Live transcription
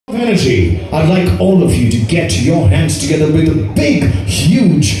energy, I'd like all of you to get your hands together with a big,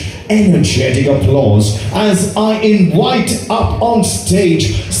 huge, energetic applause as I invite up on stage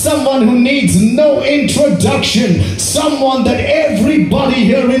someone who needs no introduction, someone that everybody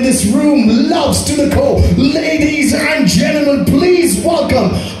here in this room loves to the core. Ladies and gentlemen, please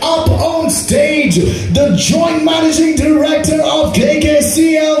welcome up on stage the Joint Managing Director of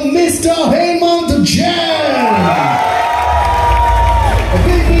KKCL, Mr. Hemant Jain. A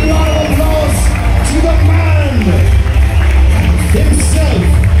big round of applause to the man himself.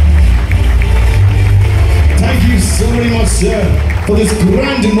 Thank you so very much, sir, for this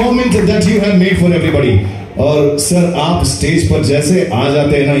grand moment that you have made for everybody. और sir आप stage पर जैसे आ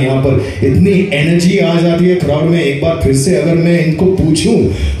जाते हैं ना, यहाँ पर इतनी एनर्जी आ जाती है क्राउड में. एक बार फिर से अगर मैं इनको पूछूं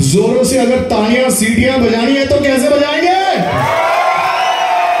जोरों से अगर तालियां सीटियां बजानी है तो कैसे बजाएंगे?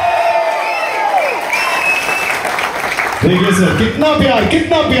 देखिए सर, कितना प्यार,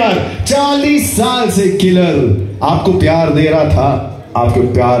 कितना प्यार. 40 साल से किलर आपको प्यार दे रहा था, आपको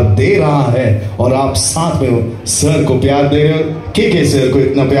प्यार दे रहा है और आप साथ में हो. सर को प्यार दे रहे हो, के सर को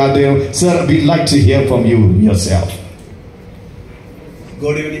इतना प्यार दे रहे हो. Sir, we like to here from you yourself.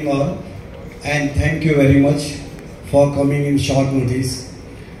 Good evening all, and thank you very much for coming in short notice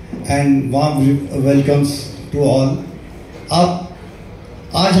and warm welcomes to all. अब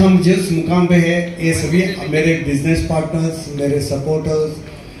आज हम जिस मुकाम पे है, ये सभी मेरे बिजनेस पार्टनर्स, मेरे सपोर्टर्स,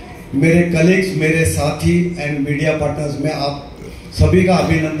 मेरे कलीग्स, मेरे साथी एंड मीडिया पार्टनर्स, मैं आप सभी का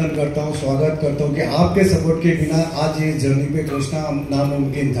अभिनंदन करता हूँ, स्वागत करता हूँ कि आपके सपोर्ट के बिना आज ये जर्नी पे पहुँचना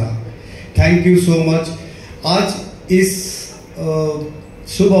नामुमकिन था. Thank you so much. आज इस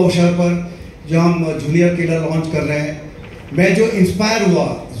शुभ अवसर पर जो हम जूनियर किलर लॉन्च कर रहे हैं, मैं जो इंस्पायर हुआ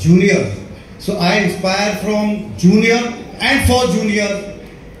junior, so I inspire from junior and for junior.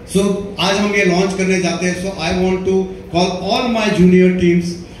 सो आज हम ये लॉन्च करने जाते हैं. सो I want to call all my junior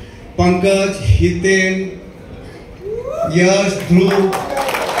teams, Pankaj, Hiten, Yash, Dhruv,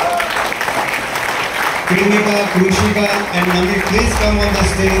 Kritika, कृषिका and mummy, please come on the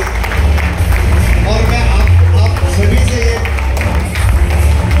stage. और मैं आप सभी से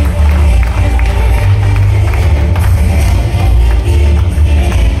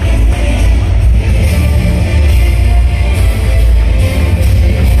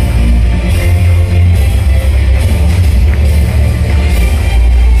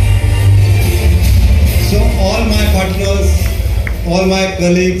all my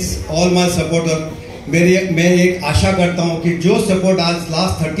colleagues, all my supporter, मैं एक आशा करता हूँ कि जो सपोर्ट आज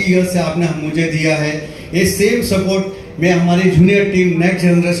लास्ट 30 इयर्स से आपने मुझे दिया है, ये सेम सपोर्ट मैं हमारी जूनियर टीम, नेक्स्ट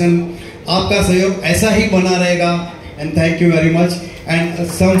जनरेशन, आपका सहयोग ऐसा ही बना रहेगा. And thank you very much. And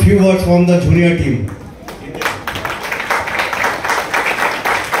some few words from the junior team.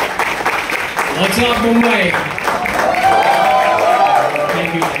 What's up, Mumbai?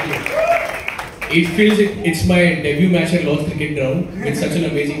 It feels it's my debut match at Lord's Cricket Ground with such an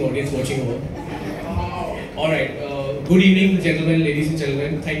amazing audience watching over. Alright, good evening gentlemen, ladies and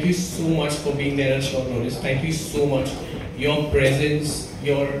gentlemen. Thank you so much for being there at short notice. Thank you so much. Your presence,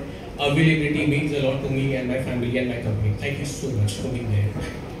 your availability means a lot to me and my family and my company. Thank you so much for being there.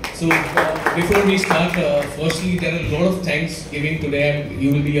 So before we start, firstly there are a lot of thanks giving today and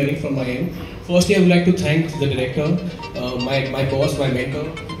you will be hearing from my end. Firstly, I would like to thank the director, my boss, my mentor,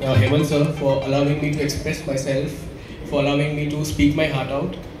 Hemant sir, for allowing me to express myself, for allowing me to speak my heart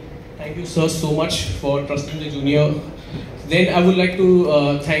out. Thank you sir so much for trusting the junior. Then I would like to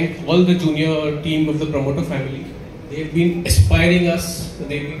thank all the junior team of the promoter family. They have been inspiring us,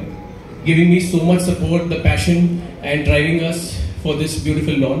 they've been giving me so much support, the passion and driving us for this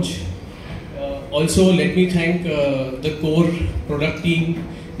beautiful launch. Also let me thank the core product team,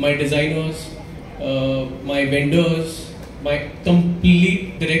 my designers, my vendors, my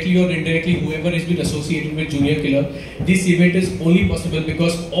complete, directly or indirectly, whoever has been associated with Junior Killer. This event is only possible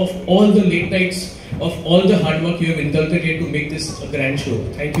because of all the late nights, of all the hard work you have indulged here to make this a grand show.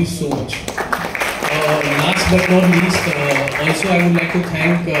 Thank you so much. Last but not least, also I would like to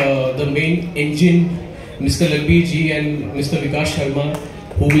thank the main engine, Mr. Lalbir ji and Mr. Vikas Sharma,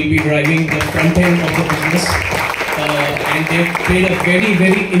 who will be driving the front end of the business. And they have played a very,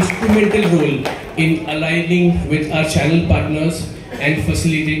 very instrumental role in aligning with our channel partners and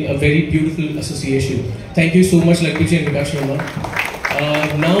facilitating a very beautiful association. Thank you so much, Lakshmi and Vikas Sharma.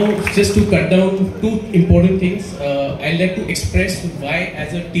 Now, just to cut down two important things, I'd like to express why,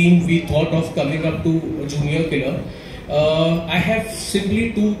 as a team, we thought of coming up to Junior Killer. I have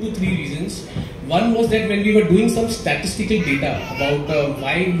simply 2 to 3 reasons. One was that when we were doing some statistical data about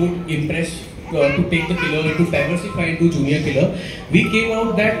why would impress to take the killer, to diversify into Junior Killer, we came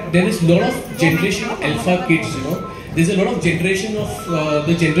out that there is a lot of generation alpha kids, there's a lot of generation of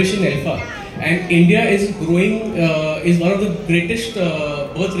the generation alpha, and India is growing, is one of the greatest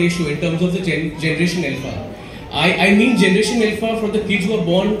birth ratio in terms of the generation alpha. I mean generation alpha for the kids who are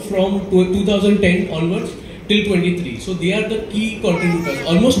born from 2010 onwards till 23. So they are the key contributors.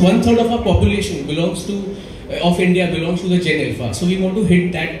 Almost 1/3 of our population belongs to of India belongs to the Gen Alpha. So we want to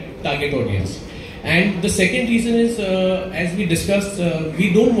hit that target audience. And the second reason is, as we discussed, we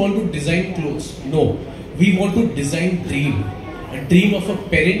don't want to design clothes. No, we want to design a dream of a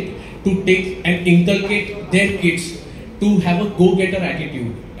parent to take and inculcate their kids to have a go-getter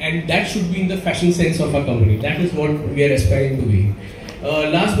attitude, and that should be in the fashion sense of our company. That is what we are aspiring to be.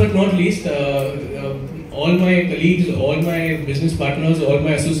 Last but not least, all my colleagues, all my business partners, all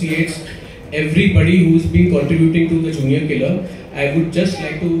my associates, everybody who's been contributing to the Junior Killer, I would just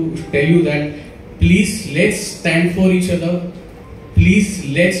like to tell you that please let's stand for each other. Please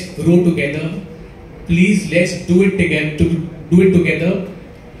let's grow together. Please let's do it together,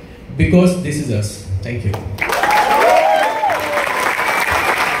 because this is us. Thank you.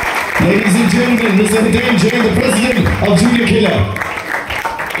 Ladies and gentlemen, Mr. Hiten Jain, the president of Junior Killer.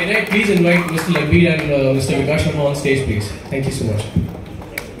 Can I please invite Mr. Labir and Mr. Vikas Sharma on stage, please? Thank you so much.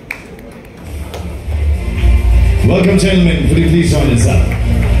 Welcome, gentlemen. Would you please join us up?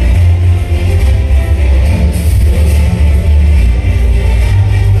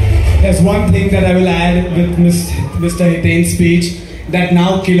 There's one thing that I will add with Mr. Hiten's speech, that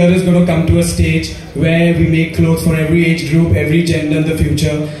now Killer is going to come to a stage where we make clothes for every age group, every gender in the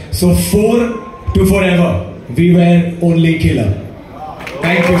future. So to forever, we wear only Killer.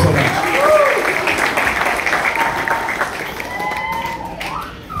 Thank you so much.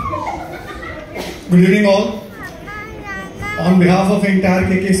 Good evening all. On behalf of entire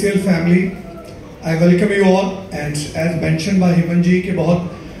KKCL family, I welcome you all, and as mentioned by Himan ji कि बहुत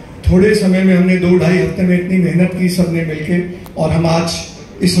थोड़े समय में हमने 2-2.5 हफ्ते में इतनी मेहनत की सबने मिलके, और हम आज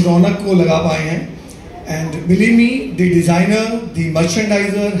इस रौनक को लगा पाए हैं. And believe me, the designer, the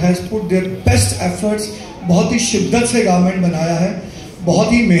merchandiser has put their best efforts. बहुत ही शिद्दत से गारमेंट बनाया है,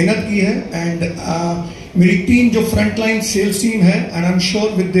 बहुत ही मेहनत की है. And मेरी टीम जो फ्रंट लाइन सेल्स टीम है, and I'm sure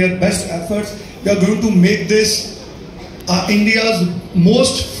with their best efforts they are going to make this India's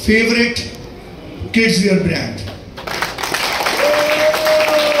most favorite kids wear brand.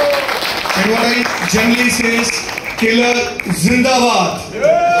 And what I generally say is, Killer Zindabad.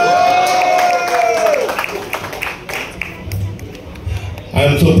 I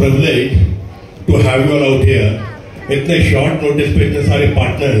am so privileged to have you all out here. इतने short notice पे इतने सारे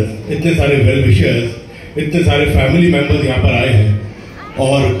partners, इतने सारे well wishers, इतने सारे family members यहाँ पर आए हैं.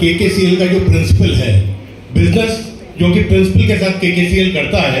 और KKCL का जो प्रिंसिपल है, बिजनेस जो कि प्रिंसिपल के साथ KKCL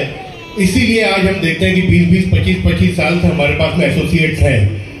करता है, इसीलिए आज हम देखते हैं कि 20-20, 25 साल से हमारे पास में एसोसिएट्स हैं.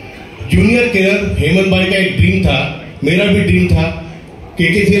 जूनियर किलर हेमंत भाई का एक ड्रीम था, मेरा भी ड्रीम था.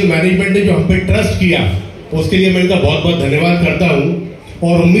 KKCL मैनेजमेंट ने जो हम पे ट्रस्ट किया, उसके लिए मैं इनका बहुत बहुत धन्यवाद करता हूं,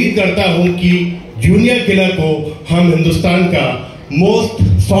 और उम्मीद करता हूं कि जूनियर किलर को हम हिंदुस्तान का मोस्ट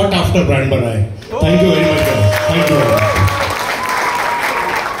सॉट आफ्टर ब्रांड बनाएं. Thank you very much. Thank you.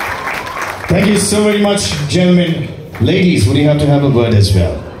 Thank you so very much, gentlemen. Ladies, would you have to have a word as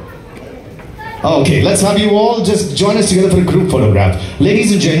well? Okay, let's have you all just join us together for a group photograph.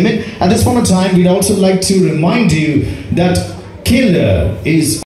 Ladies and gentlemen, at this point of time, we'd also like to remind you that Killer is